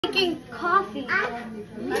drinking coffee.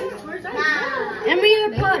 Where's ice? And we're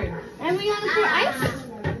gonna pour ice.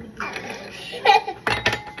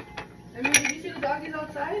 I mean, did you see the doggies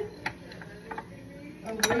outside?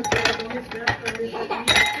 Oh, where's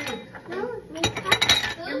No, make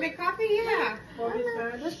coffee. you make coffee? Yeah.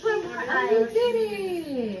 Let's put more You ice. did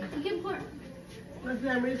it. You can pour. What's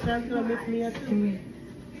that? Miss Sam's gonna miss Mia too.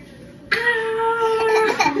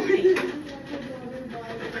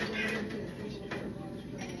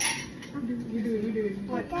 You do it.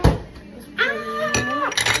 What?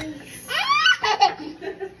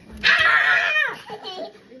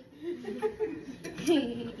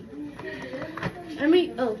 I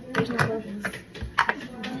mean, oh, there's no bubbles.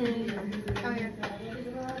 Oh, yeah.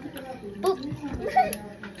 Oh.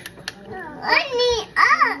 I need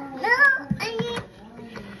no, I need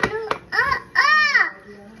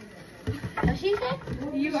no, she said?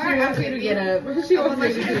 You are asking to get up. She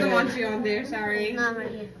doesn't want you on there, sorry. No, I'm right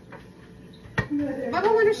here.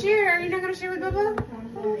 Bubba want to share. Are you not going to share with Bubba?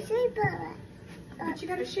 No, say Bubba. But you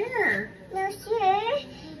got to share. No, share.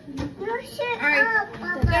 No, share. All right.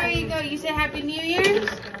 Bubba. There you go. You say Happy New Year's?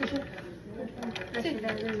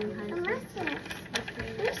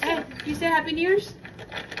 Hey, you say Happy New Year's?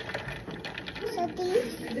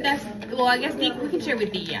 That's, well, I guess we can share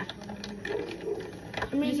with Dee, yeah.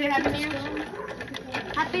 You say Happy New Year's?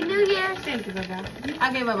 Happy New Year. Thank you, Bubba.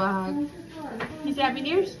 I'll give Bubba a hug. You say Happy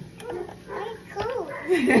New Year's? Cool.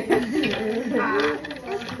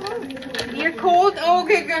 You're cold? Oh,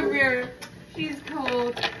 okay, come here. She's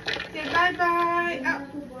cold. Say bye-bye. Oh.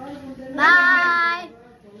 Bye.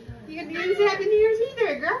 You didn't say Happy New Year's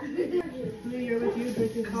either, girl. New Year with you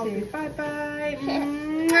drinking Say coffee. bye-bye.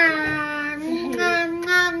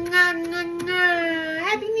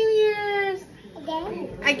 Happy New Year's.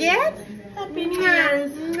 Again? Happy New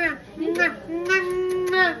Year's. Happy New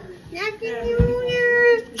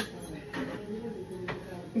Year's.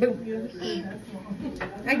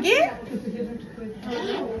 Again?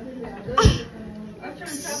 I'm trying to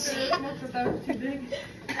stop the smoke so that was too big.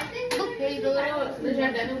 Okay, the little...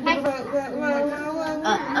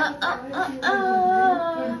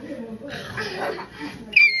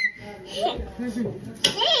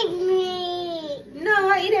 No,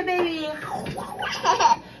 I eat it, baby.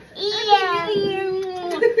 You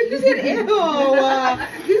said ew.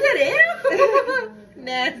 You said ew.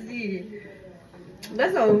 Nasty.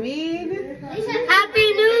 That's so mean.